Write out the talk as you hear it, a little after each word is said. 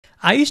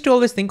I used to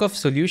always think of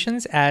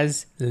solutions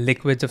as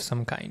liquids of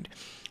some kind,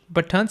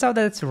 but turns out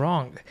that it's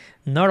wrong.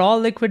 Not all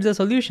liquids are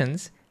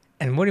solutions,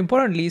 and more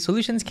importantly,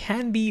 solutions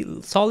can be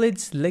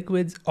solids,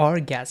 liquids, or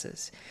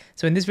gases.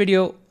 So in this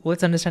video,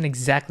 let's understand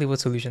exactly what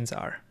solutions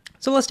are.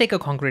 So let's take a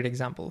concrete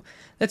example.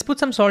 Let's put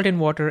some salt in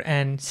water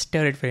and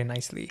stir it very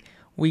nicely.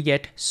 We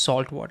get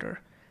salt water.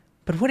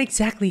 But what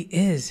exactly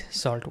is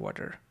salt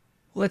water?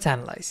 Let's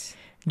analyze.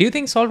 Do you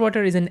think salt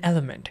water is an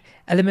element?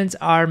 Elements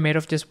are made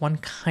of just one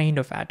kind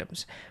of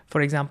atoms.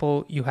 For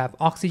example, you have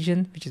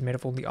oxygen, which is made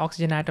of only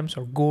oxygen atoms,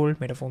 or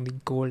gold, made of only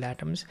gold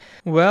atoms.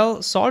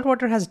 Well, salt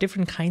water has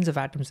different kinds of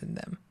atoms in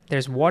them.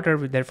 There's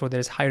water, therefore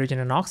there's hydrogen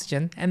and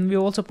oxygen, and we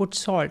also put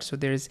salt, so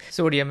there's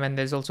sodium and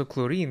there's also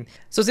chlorine.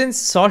 So since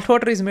salt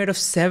water is made of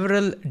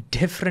several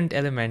different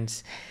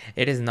elements,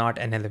 it is not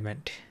an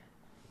element.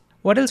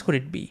 What else could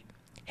it be?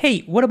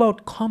 Hey, what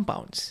about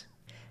compounds?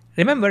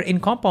 Remember, in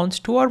compounds,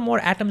 two or more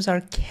atoms are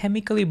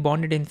chemically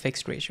bonded in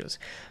fixed ratios.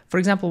 For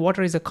example,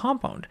 water is a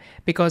compound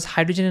because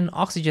hydrogen and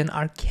oxygen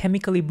are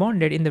chemically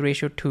bonded in the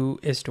ratio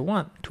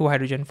 2:1, 2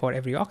 hydrogen for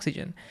every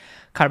oxygen.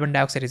 Carbon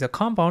dioxide is a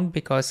compound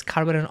because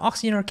carbon and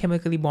oxygen are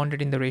chemically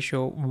bonded in the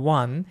ratio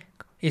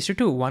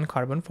 1:2, 1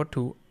 carbon for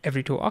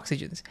every 2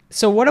 oxygens.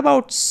 So what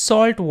about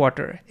salt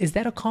water? Is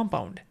that a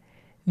compound?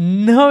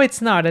 No,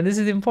 it's not. And this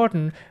is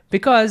important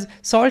because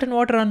salt and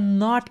water are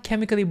not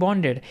chemically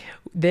bonded.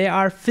 They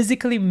are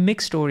physically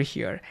mixed over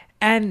here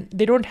and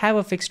they don't have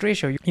a fixed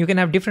ratio. You can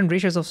have different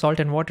ratios of salt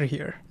and water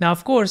here. Now,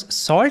 of course,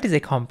 salt is a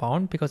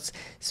compound because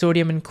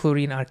sodium and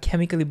chlorine are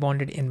chemically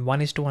bonded in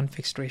 1:1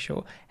 fixed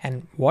ratio,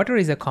 and water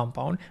is a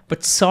compound,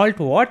 but salt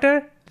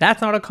water,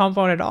 that's not a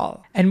compound at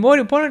all. And more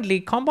importantly,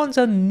 compounds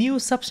are new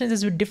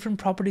substances with different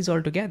properties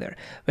altogether.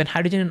 When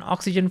hydrogen and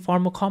oxygen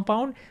form a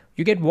compound,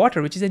 you get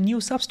water, which is a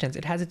new substance.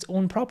 It has its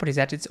own properties,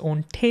 it has its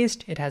own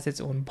taste, it has its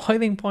own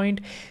boiling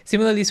point.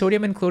 Similarly,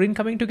 sodium and chlorine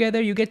coming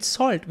together, you get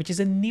salt, which is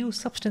a new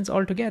substance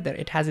altogether.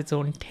 It has its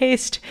own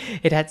taste,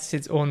 it has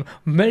its own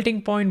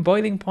melting point,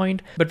 boiling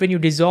point. But when you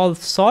dissolve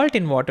salt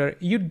in water,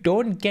 you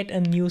don't get a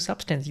new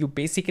substance. You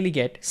basically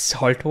get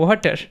salt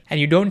water, and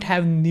you don't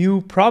have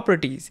new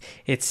properties.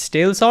 It's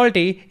still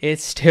salty,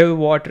 it's still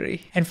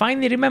watery. And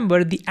finally,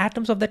 remember, the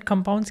atoms of that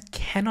compounds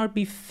cannot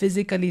be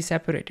physically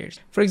separated.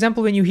 For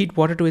example, when you heat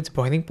water to its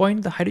boiling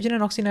point, the hydrogen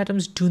and oxygen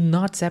atoms do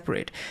not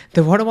separate.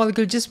 The water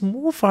molecule just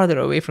move farther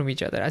away from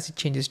each other as it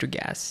changes to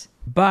gas.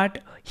 But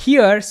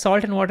here,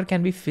 salt and water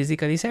can be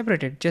physically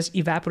separated. Just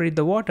evaporate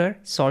the water,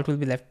 salt will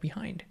be left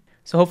behind.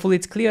 So hopefully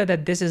it's clear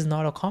that this is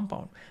not a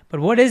compound.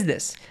 But what is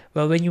this?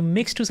 Well, when you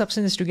mix two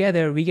substances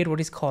together, we get what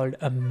is called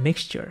a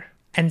mixture.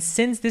 And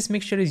since this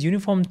mixture is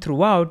uniform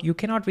throughout, you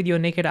cannot with your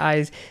naked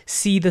eyes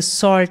see the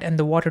salt and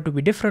the water to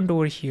be different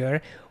over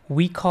here.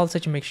 We call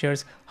such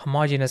mixtures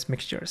homogeneous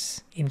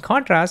mixtures. In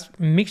contrast,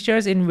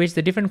 mixtures in which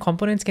the different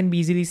components can be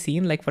easily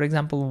seen, like for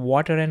example,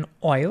 water and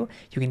oil,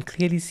 you can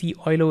clearly see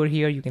oil over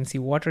here, you can see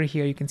water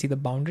here, you can see the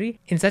boundary.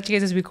 In such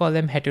cases, we call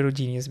them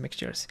heterogeneous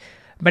mixtures.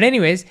 But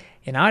anyways,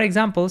 in our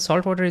example,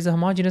 salt water is a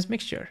homogeneous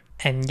mixture.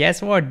 And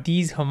guess what?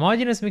 These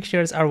homogeneous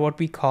mixtures are what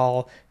we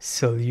call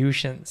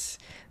solutions.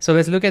 So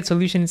let's look at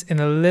solutions in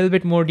a little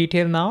bit more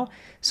detail now.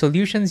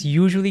 Solutions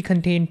usually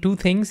contain two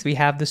things. We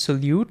have the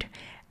solute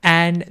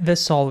and the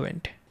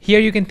solvent. Here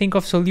you can think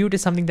of solute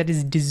as something that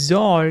is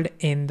dissolved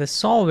in the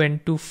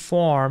solvent to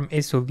form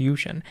a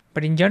solution.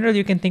 But in general,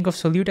 you can think of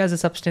solute as a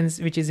substance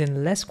which is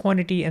in less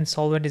quantity, and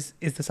solvent is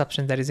the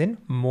substance that is in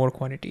more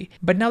quantity.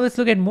 But now let's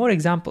look at more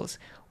examples.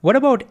 What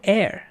about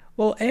air?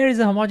 Well, air is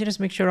a homogeneous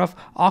mixture of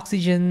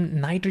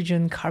oxygen,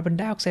 nitrogen, carbon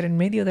dioxide, and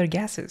many other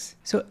gases.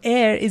 So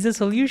air is a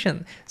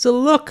solution. So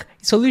look,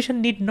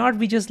 solution need not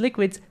be just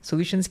liquids.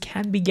 Solutions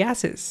can be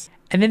gases.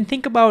 And then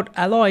think about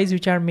alloys,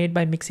 which are made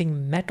by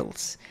mixing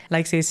metals.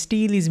 Like say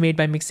steel is made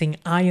by mixing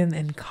iron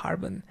and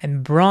carbon,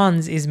 and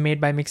bronze is made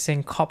by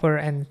mixing copper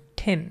and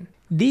tin.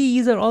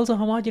 These are also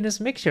homogeneous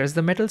mixtures.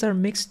 The metals are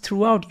mixed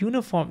throughout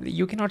uniformly.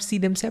 You cannot see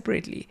them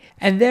separately.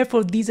 And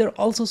therefore, these are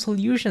also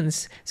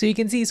solutions. So you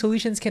can see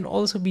solutions can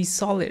also be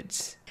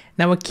solids.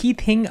 Now, a key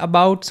thing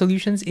about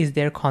solutions is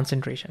their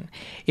concentration.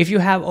 If you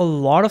have a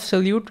lot of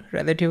solute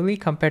relatively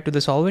compared to the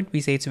solvent, we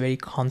say it's a very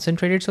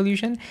concentrated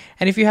solution.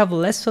 And if you have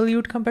less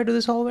solute compared to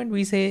the solvent,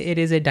 we say it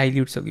is a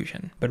dilute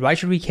solution. But why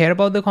should we care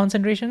about the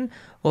concentration?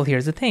 Well,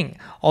 here's the thing.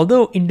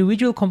 Although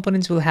individual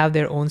components will have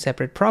their own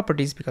separate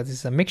properties because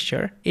it's a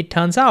mixture, it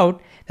turns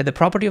out that the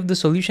property of the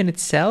solution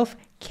itself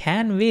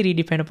can vary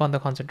depending upon the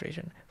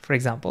concentration. For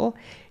example,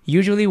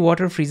 usually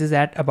water freezes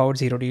at about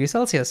 0 degrees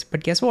Celsius.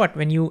 But guess what?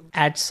 When you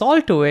add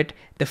salt to it,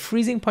 the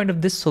freezing point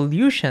of this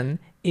solution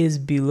is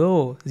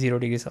below 0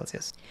 degrees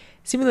Celsius.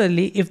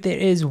 Similarly, if there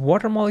is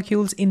water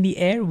molecules in the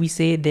air, we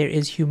say there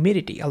is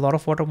humidity. A lot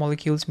of water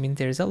molecules means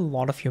there is a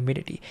lot of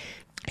humidity.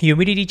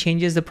 Humidity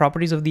changes the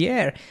properties of the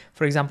air.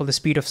 For example, the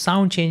speed of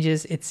sound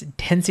changes, its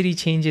density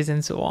changes,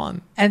 and so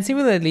on. And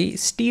similarly,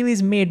 steel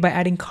is made by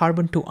adding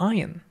carbon to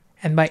iron.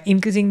 And by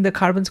increasing the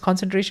carbon's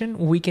concentration,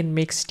 we can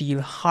make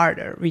steel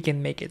harder. We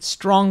can make it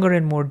stronger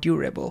and more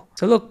durable.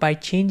 So look, by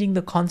changing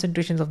the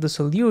concentrations of the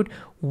solute,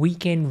 we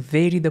can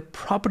vary the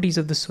properties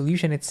of the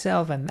solution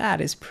itself, and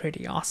that is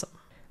pretty awesome.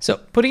 So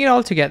putting it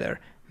all together,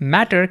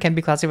 matter can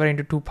be classified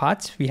into two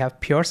parts. We have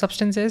pure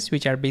substances,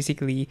 which are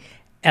basically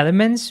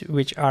elements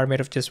which are made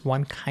of just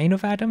one kind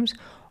of atoms,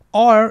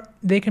 or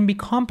they can be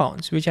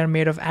compounds, which are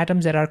made of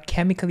atoms that are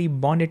chemically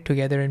bonded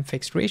together in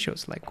fixed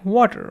ratios, like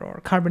water or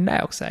carbon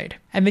dioxide.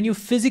 And when you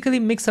physically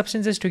mix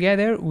substances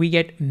together, we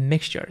get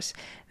mixtures.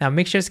 Now,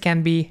 mixtures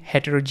can be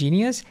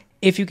heterogeneous.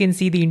 If you can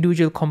see the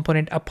individual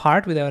component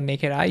apart with our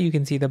naked eye, you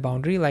can see the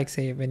boundary, like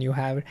say when you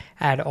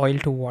add oil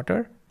to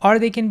water, or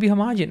they can be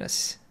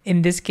homogeneous.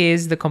 In this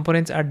case, the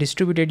components are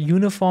distributed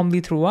uniformly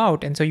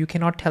throughout, and so you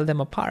cannot tell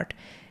them apart.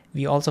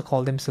 We also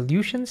call them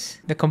solutions.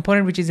 The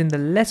component which is in the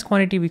less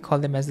quantity, we call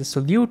them as the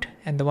solute,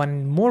 and the one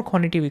in more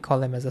quantity, we call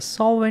them as a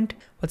solvent.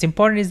 What's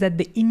important is that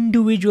the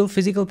individual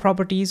physical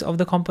properties of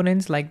the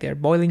components, like their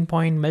boiling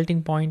point,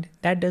 melting point,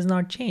 that does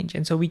not change.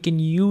 And so we can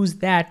use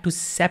that to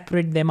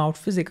separate them out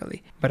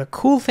physically. But a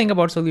cool thing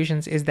about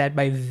solutions is that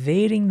by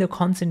varying the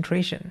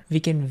concentration, we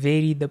can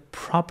vary the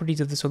properties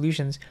of the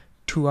solutions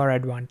to our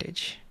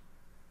advantage.